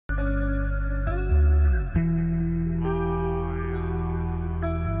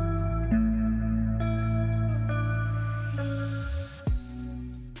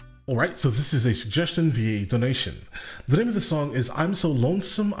All right, so this is a suggestion via donation. The name of the song is I'm So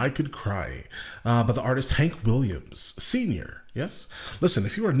Lonesome I Could Cry by the artist Hank Williams, Sr. Yes? Listen,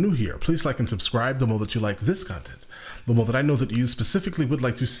 if you are new here, please like and subscribe the more that you like this content, the more that I know that you specifically would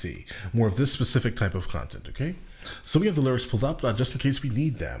like to see more of this specific type of content, okay? So we have the lyrics pulled up just in case we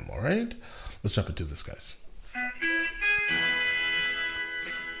need them, all right? Let's jump into this, guys.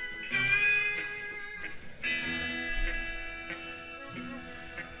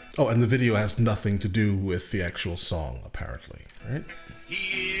 Oh, and the video has nothing to do with the actual song, apparently, right?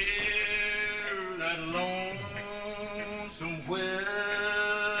 Hear that lonesome whippoorwill,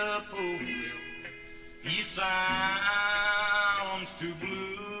 he sounds too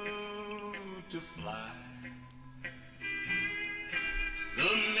blue to fly. The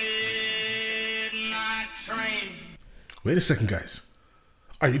midnight train. Wait a second, guys.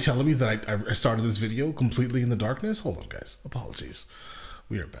 Are you telling me that I started this video completely in the darkness? Hold on, guys. Apologies.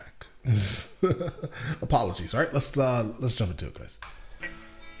 We are back. Apologies. All right, let's jump into it, guys.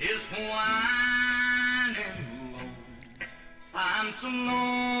 Is whining low. I'm so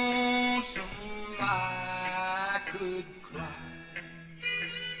lonesome I could cry.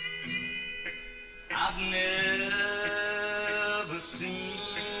 I've never seen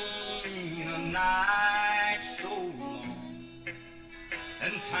a night so long,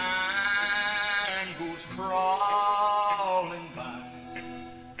 and time goes crawling by.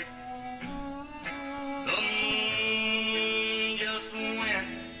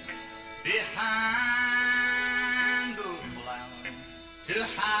 Behind a cloud to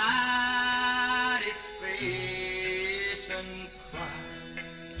hide its face and cry.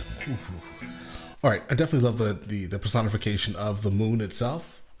 All right, I definitely love the personification of the moon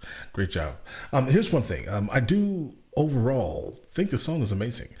itself. Great job. Here's one thing. I do overall think the song is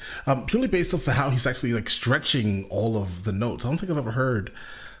amazing. Purely based off of how he's actually like stretching all of the notes. I don't think I've ever heard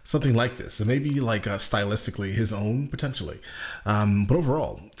something like this, and maybe like stylistically his own potentially, but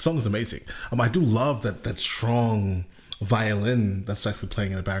overall the song is amazing. I do love that strong violin that's actually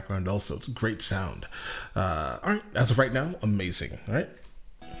playing in the background also. It's a great sound. All right, as of right now, amazing. All right.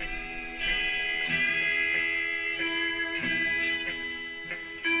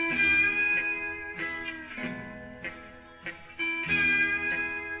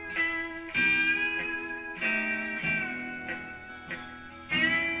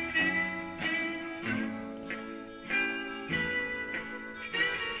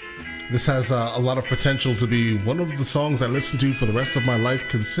 This has a lot of potential to be one of the songs I listen to for the rest of my life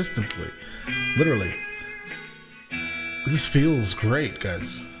consistently. Literally. It just feels great,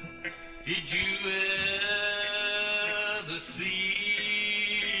 guys. Did you ever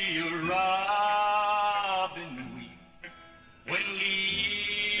see a robin weep when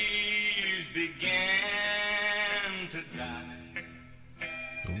leaves began to die?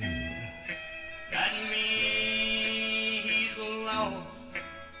 Ooh. That means he's lost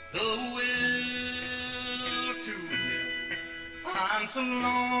the will to live. I'm so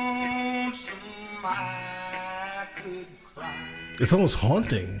lonesome I could cry. It's almost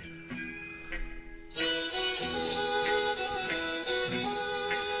haunting.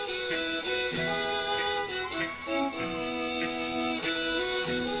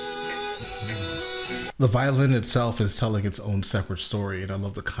 The violin itself is telling its own separate story, and I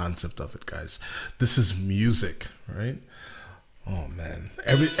love the concept of it, guys. This is music, right? Oh man,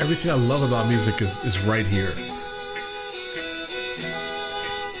 everything I love about music is right here.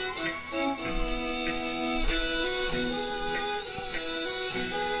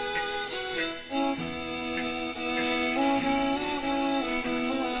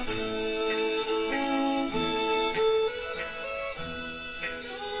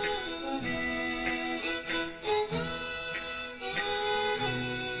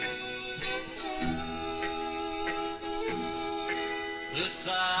 The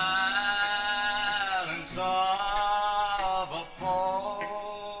silence of a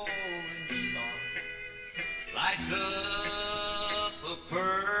falling star lights up a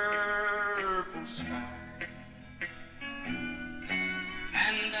purple sky,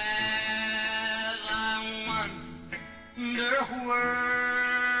 and as I wonder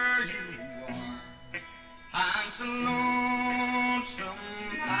where you are, I'm so lonesome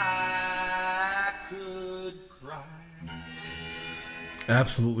I could cry.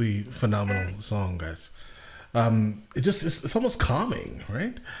 Absolutely phenomenal song, guys. It's almost calming,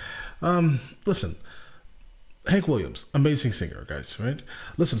 right? Listen, Hank Williams, amazing singer, guys, right?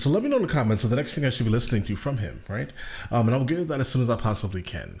 Listen, so let me know in the comments of the next thing I should be listening to from him, right? And I'll get to that as soon as I possibly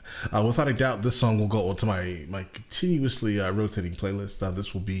can. Without a doubt, this song will go into my continuously rotating playlist.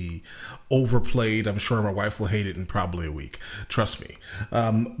 This will be overplayed. I'm sure my wife will hate it in probably a week. Trust me.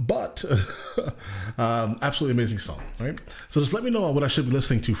 But absolutely amazing song, right? So just let me know what I should be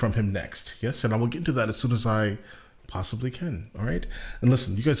listening to from him next. Yes, and I will get into that as soon as I possibly can, all right? And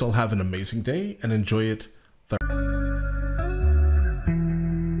listen, you guys all have an amazing day and enjoy it.